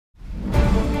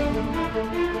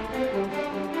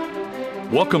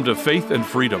Welcome to Faith and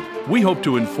Freedom. We hope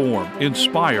to inform,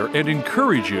 inspire, and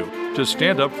encourage you to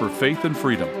stand up for faith and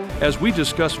freedom as we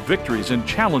discuss victories and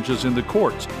challenges in the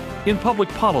courts, in public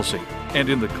policy, and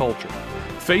in the culture.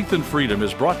 Faith and Freedom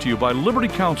is brought to you by Liberty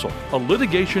Counsel, a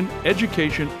litigation,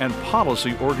 education, and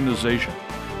policy organization.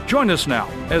 Join us now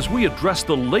as we address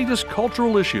the latest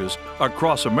cultural issues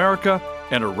across America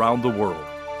and around the world.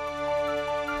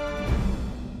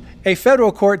 A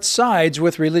federal court sides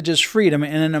with religious freedom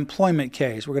in an employment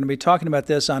case. We're going to be talking about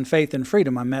this on Faith and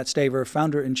Freedom. I'm Matt Staver,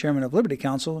 founder and chairman of Liberty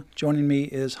Counsel. Joining me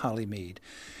is Holly Mead.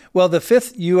 Well, the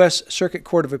Fifth U.S. Circuit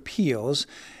Court of Appeals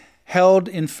held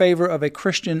in favor of a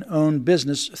Christian-owned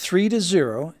business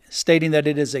 3-0, stating that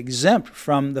it is exempt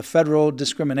from the federal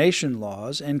discrimination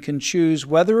laws and can choose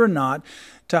whether or not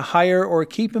to hire or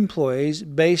keep employees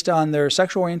based on their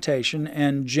sexual orientation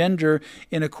and gender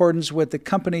in accordance with the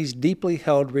company's deeply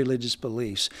held religious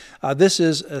beliefs. This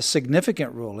is a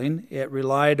significant ruling. It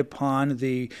relied upon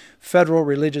the Federal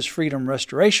Religious Freedom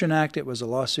Restoration Act. It was a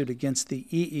lawsuit against the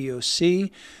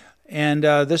EEOC. And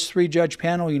this three-judge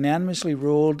panel unanimously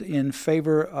ruled in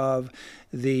favor of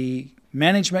the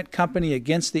management company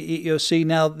against the EEOC.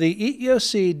 Now, the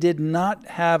EEOC did not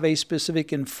have a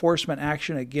specific enforcement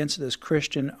action against this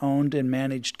Christian-owned and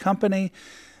managed company,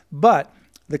 but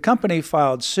the company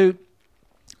filed suit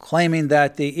claiming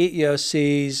that the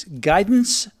EEOC's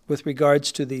guidance with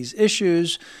regards to these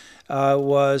issues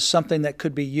was something that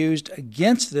could be used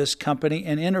against this company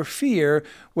and interfere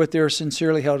with their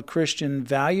sincerely held Christian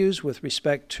values with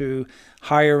respect to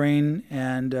hiring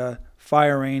and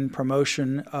firing,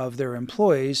 promotion of their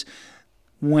employees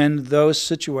when those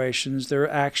situations, their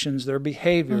actions, their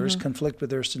behaviors conflict with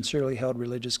their sincerely held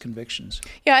religious convictions.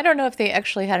 Yeah, I don't know if they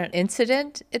actually had an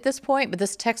incident at this point, but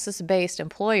this Texas-based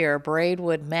employer,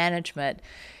 Braidwood Management,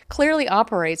 clearly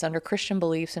operates under Christian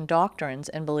beliefs and doctrines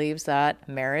and believes that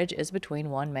marriage is between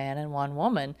one man and one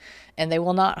woman, and they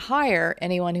will not hire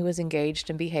anyone who is engaged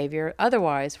in behavior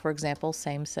otherwise, for example,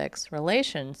 same-sex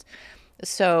relations.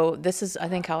 So this is, I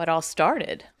think, how it all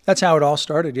started. That's how it all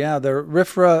started, yeah. The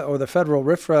RFRA, or the federal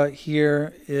RFRA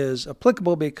here, is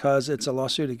applicable because it's a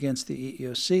lawsuit against the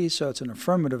EEOC, so it's an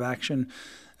affirmative action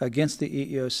against the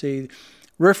EEOC.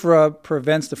 RFRA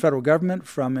prevents the federal government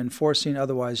from enforcing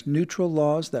otherwise neutral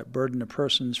laws that burden a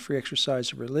person's free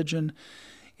exercise of religion.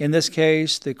 In this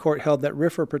case, the court held that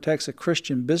RFRA protects a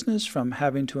Christian business from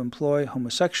having to employ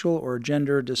homosexual or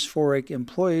gender dysphoric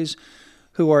employees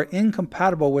who are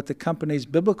incompatible with the company's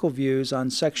biblical views on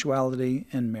sexuality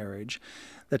and marriage.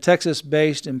 The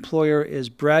Texas-based employer is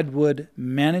Braidwood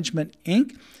Management,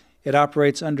 Inc. It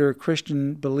operates under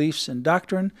Christian beliefs and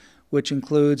doctrine, which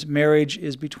includes marriage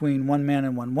is between one man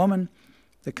and one woman.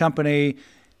 The company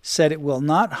said it will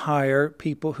not hire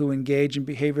people who engage in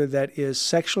behavior that is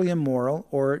sexually immoral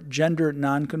or gender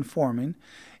nonconforming.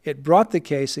 It brought the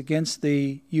case against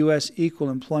the U.S. Equal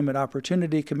Employment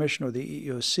Opportunity Commission, or the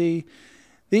EEOC.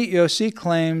 The EEOC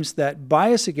claims that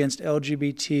bias against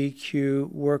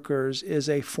LGBTQ workers is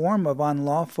a form of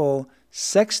unlawful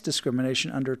sex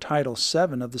discrimination under Title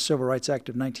VII of the Civil Rights Act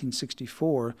of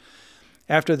 1964.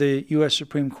 After the U.S.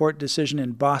 Supreme Court decision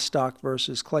in Bostock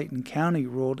versus Clayton County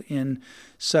ruled in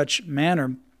such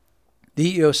manner,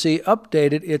 the EEOC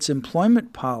updated its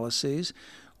employment policies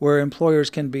where employers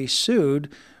can be sued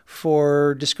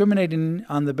for discriminating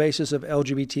on the basis of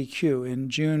LGBTQ. In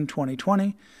June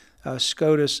 2020,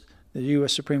 SCOTUS, the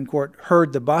U.S. Supreme Court,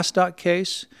 heard the Bostock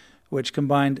case, which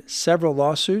combined several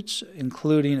lawsuits,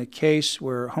 including a case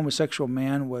where a homosexual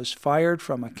man was fired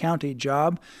from a county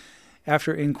job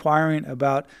after inquiring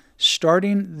about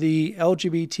starting the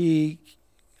LGBT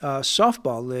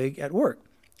softball league at work,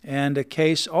 and a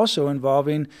case also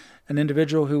involving an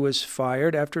individual who was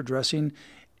fired after dressing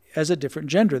as a different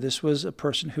gender. This was a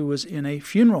person who was in a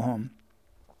funeral home.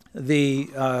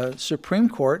 The Supreme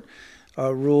Court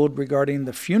ruled regarding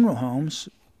the funeral homes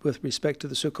with respect to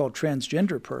the so-called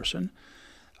transgender person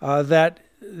that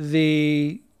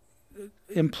the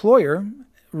employer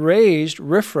raised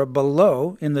RFRA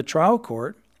below in the trial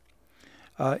court,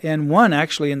 and won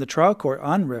actually in the trial court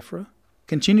on RFRA,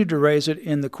 continued to raise it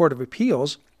in the Court of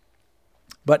Appeals,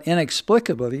 but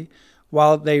inexplicably,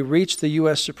 while they reached the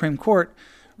U.S. Supreme Court,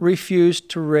 refused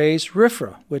to raise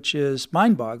RFRA, which is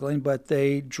mind-boggling, but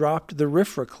they dropped the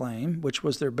RFRA claim, which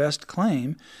was their best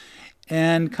claim,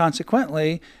 and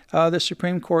consequently, the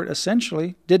Supreme Court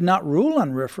essentially did not rule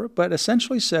on RFRA, but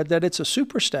essentially said that it's a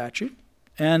super statute,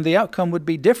 and the outcome would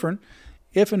be different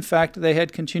if, in fact, they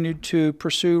had continued to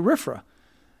pursue RFRA.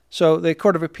 So the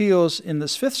Court of Appeals in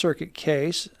this Fifth Circuit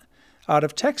case out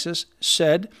of Texas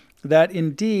said that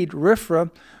indeed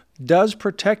RFRA does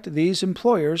protect these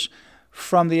employers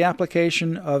from the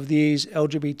application of these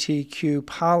LGBTQ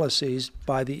policies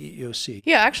by the EEOC.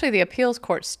 Yeah, actually, the appeals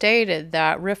court stated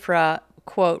that RFRA,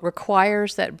 quote,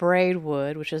 requires that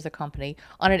Braidwood, which is the company,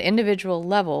 on an individual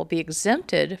level be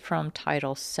exempted from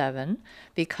Title VII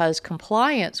because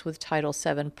compliance with Title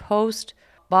VII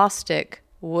post-Bostick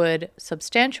would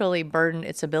substantially burden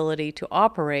its ability to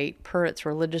operate per its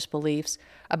religious beliefs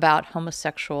about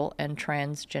homosexual and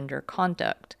transgender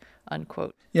conduct,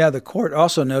 unquote. Yeah, the court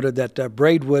also noted that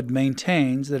Braidwood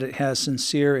maintains that it has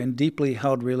sincere and deeply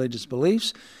held religious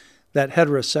beliefs, that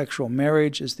heterosexual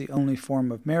marriage is the only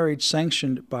form of marriage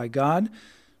sanctioned by God,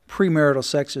 premarital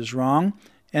sex is wrong,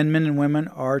 and men and women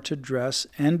are to dress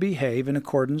and behave in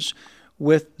accordance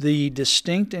with the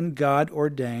distinct and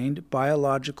God-ordained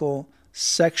biological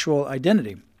sexual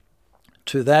identity.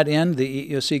 To that end, the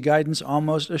EEOC guidance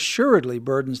almost assuredly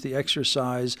burdens the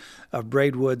exercise of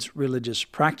Braidwood's religious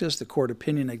practice. The court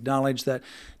opinion acknowledged that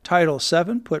Title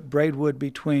VII put Braidwood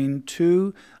between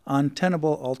two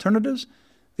untenable alternatives.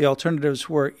 The alternatives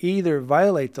were either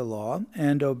violate the law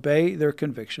and obey their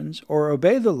convictions, or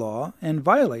obey the law and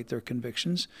violate their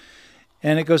convictions.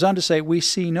 And it goes on to say, we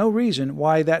see no reason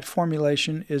why that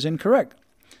formulation is incorrect.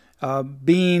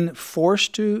 Being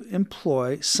forced to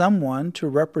employ someone to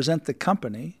represent the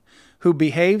company who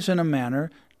behaves in a manner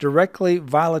directly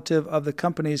violative of the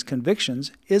company's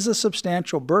convictions is a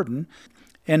substantial burden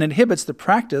and inhibits the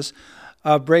practice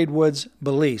of Braidwood's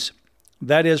beliefs.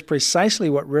 That is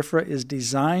precisely what RFRA is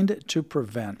designed to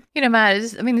prevent. You know, Matt,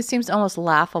 this seems almost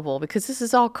laughable because this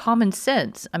is all common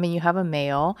sense. I mean, you have a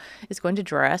male is going to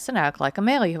dress and act like a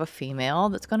male. You have a female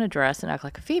that's going to dress and act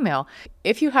like a female.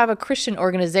 If you have a Christian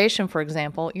organization, for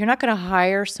example, you're not going to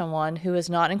hire someone who is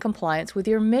not in compliance with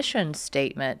your mission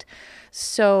statement.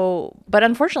 But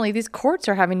unfortunately, these courts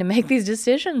are having to make these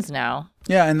decisions now.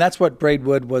 Yeah, and that's what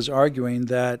Braidwood was arguing,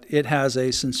 that it has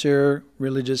a sincere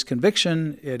religious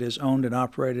conviction. It is owned and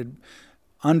operated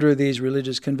under these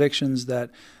religious convictions,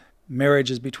 that marriage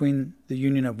is between the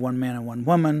union of one man and one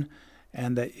woman,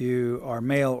 and that you are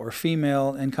male or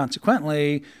female. And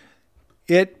consequently,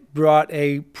 it brought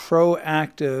a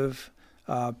proactive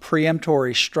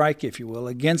preemptory strike, if you will,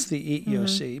 against the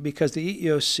EEOC, because the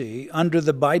EEOC, under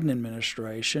the Biden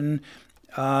administration,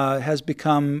 has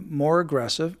become more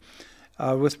aggressive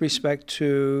with respect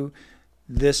to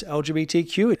this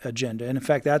LGBTQ agenda. And in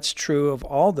fact, that's true of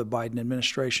all the Biden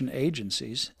administration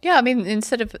agencies. Yeah, I mean,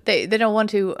 instead of, they don't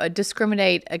want to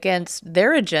discriminate against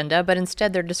their agenda, but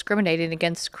instead they're discriminating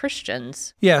against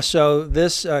Christians. Yeah, so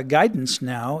this guidance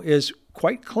now is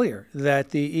quite clear that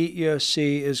the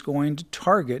EEOC is going to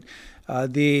target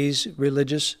these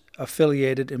religious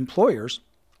affiliated employers.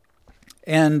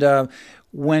 And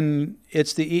when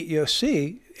it's the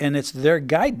EEOC and it's their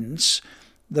guidance,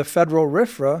 the federal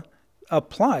RFRA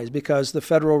applies, because the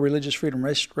Federal Religious Freedom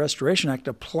Restoration Act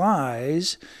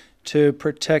applies to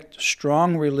protect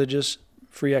strong religious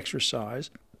free exercise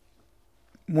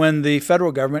when the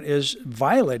federal government is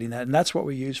violating that. And that's what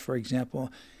we use, for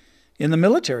example, in the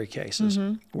military cases,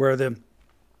 where the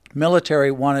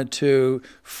military wanted to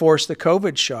force the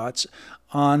COVID shots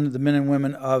on the men and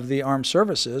women of the armed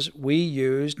services. We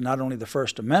used not only the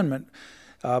First Amendment,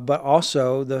 but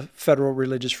also the Federal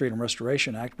Religious Freedom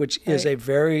Restoration Act, which is a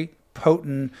very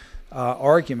potent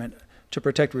argument to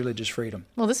protect religious freedom.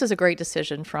 Well, this is a great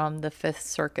decision from the Fifth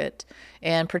Circuit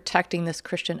and protecting this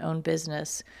Christian-owned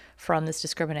business from this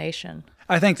discrimination.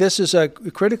 I think this is a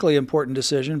critically important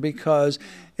decision because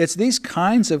it's these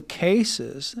kinds of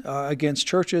cases against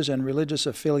churches and religious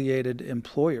affiliated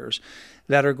employers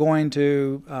that are going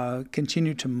to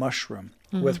continue to mushroom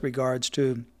with regards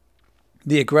to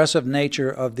the aggressive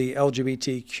nature of the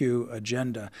LGBTQ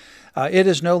agenda. It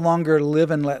is no longer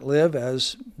live and let live,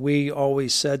 as we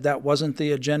always said. That wasn't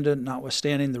the agenda,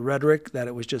 notwithstanding the rhetoric that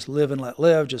it was just live and let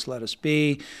live, just let us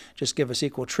be, just give us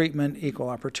equal treatment, equal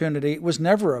opportunity. It was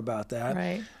never about that.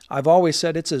 Right. I've always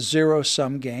said it's a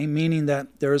zero-sum game, meaning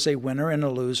that there is a winner and a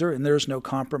loser, and there's no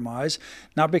compromise.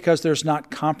 Not because there's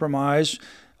not compromise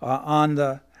on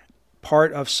the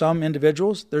part of some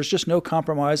individuals, there's just no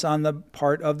compromise on the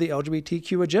part of the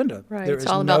LGBTQ agenda. Right. There It's is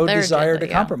all about no their desire agenda,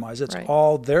 to compromise. It's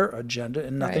all their agenda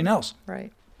and nothing else.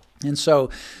 Right. And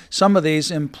so some of these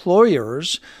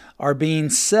employers are being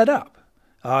set up.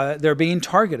 They're being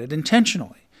targeted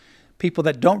intentionally. People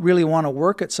that don't really want to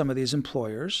work at some of these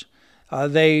employers,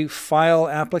 they file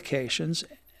applications,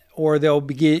 or they'll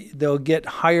get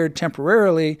hired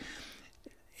temporarily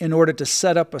in order to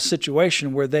set up a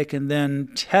situation where they can then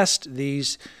test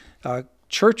these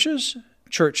churches,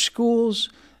 church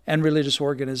schools, and religious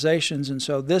organizations. And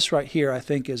so this right here, I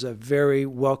think, is a very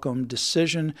welcome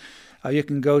decision. You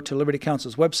can go to Liberty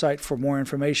Counsel's website for more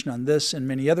information on this and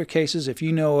many other cases. If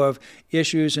you know of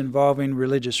issues involving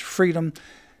religious freedom,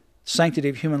 sanctity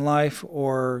of human life,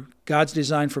 or God's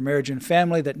design for marriage and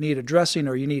family that need addressing,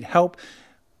 or you need help,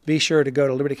 be sure to go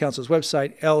to Liberty Counsel's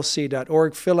website,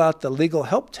 lc.org. Fill out the Legal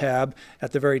Help tab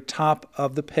at the very top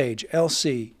of the page,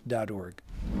 lc.org.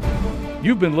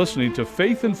 You've been listening to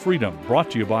Faith and Freedom,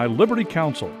 brought to you by Liberty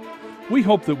Counsel. We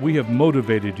hope that we have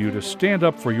motivated you to stand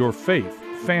up for your faith,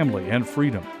 family, and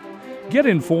freedom. Get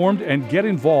informed and get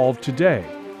involved today.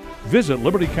 Visit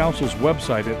Liberty Counsel's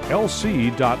website at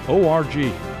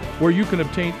lc.org, where you can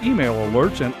obtain email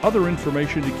alerts and other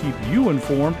information to keep you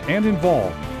informed and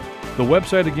involved. The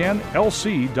website again,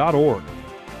 lc.org.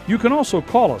 You can also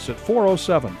call us at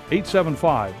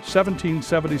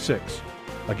 407-875-1776.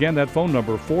 Again, that phone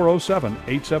number,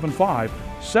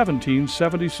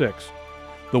 407-875-1776.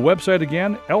 The website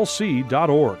again,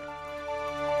 lc.org.